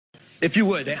If you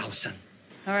would, Allison.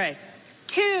 All right.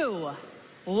 2,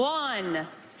 1,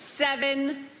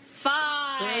 7,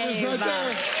 5. There it is right there.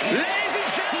 Ladies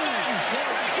and gentlemen,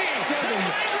 7,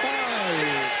 5.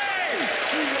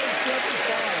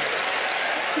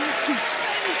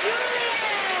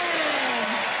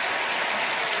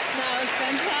 That was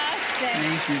fantastic.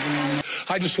 Thank you very much.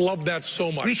 I just love that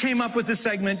so much. We came up with this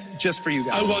segment just for you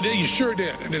guys. Well, you sure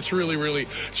did, and it's really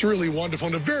wonderful.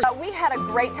 And We had a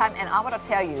great time, and I want to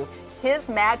tell you, his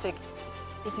magic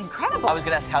is incredible. I was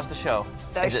going to ask, how's the show?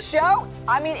 The show,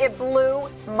 I mean, it blew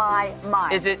my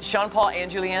mind. Is it Sean Paul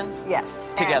and Julianne? Yes.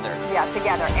 Together? Yeah,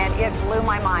 together, and it blew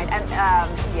my mind. And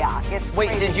yeah, it's Wait,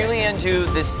 crazy. did Julianne do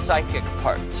this psychic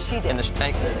part? She did.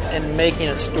 And making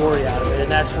a story out of it,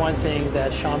 and that's one thing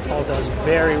that Sean Paul does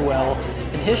very well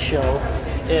in his show,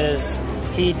 is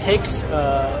he takes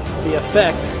the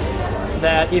effect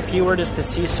that if you were just to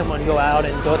see someone go out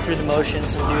and go through the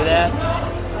motions and do that,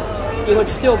 it would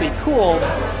still be cool,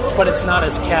 but it's not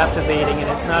as captivating and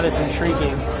it's not as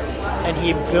intriguing. And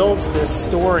he builds this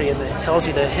story and it tells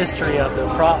you the history of the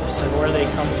props and where they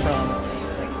come from,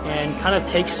 and kind of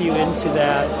takes you into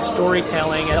that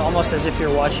storytelling, and almost as if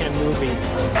you're watching a movie.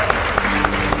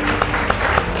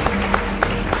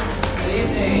 Good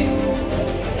evening.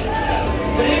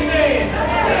 Good evening.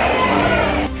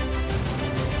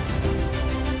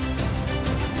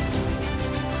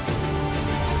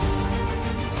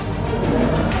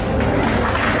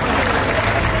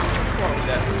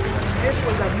 This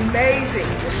was amazing.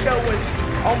 The show was,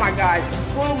 oh my gosh,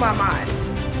 blew my mind.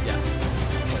 Yeah.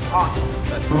 Awesome.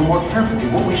 A little more carefully.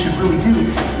 What we should really do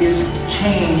is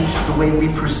change the way we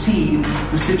perceive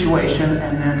the situation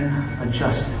and then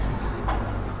adjust it.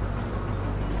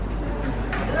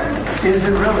 Is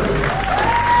it really 3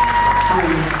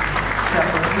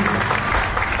 separate pieces?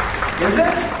 Is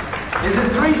it? Is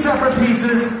it 3 separate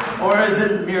pieces, or is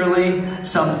it merely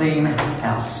something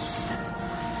else?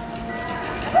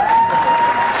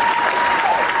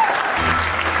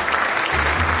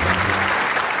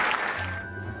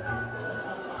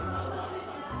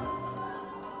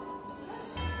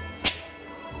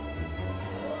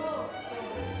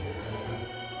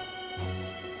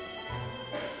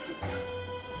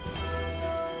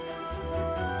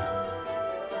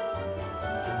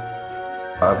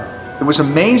 It was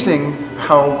amazing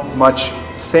how much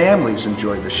families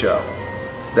enjoyed the show.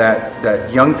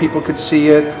 That young people could see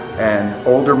it, and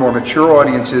older, more mature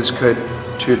audiences could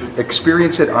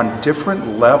experience it on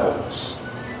different levels.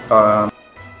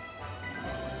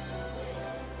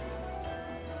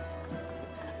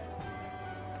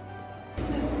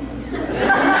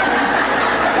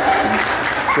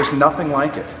 There's nothing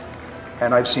like it.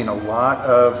 And I've seen a lot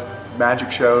of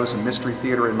magic shows and mystery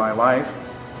theater in my life.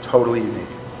 Totally unique.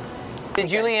 Did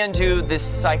Julianne do this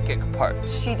psychic part?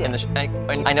 She did.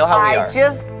 I know how we are. I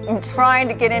just am trying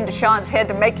to get into Sean's head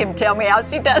to make him tell me how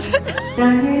she does it. Now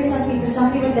I'm hearing something for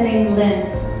some people with the name Lynn.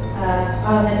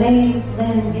 The name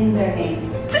Lynn in their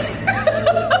name.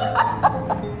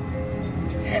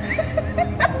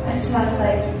 It sounds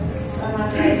like I'm on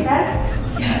the right track.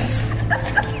 Yes.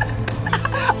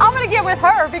 I'm gonna get with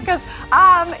her because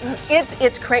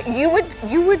it's crazy. You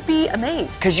would be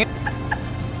amazed. Because you.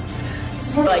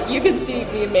 Like, you can see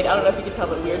me and Mate, I don't know if you can tell,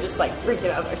 but we were just like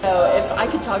freaking out. So if I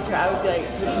could talk to her, I would be like,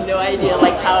 you have no idea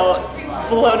like how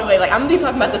blown away. Like, I'm gonna be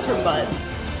talking about this for months.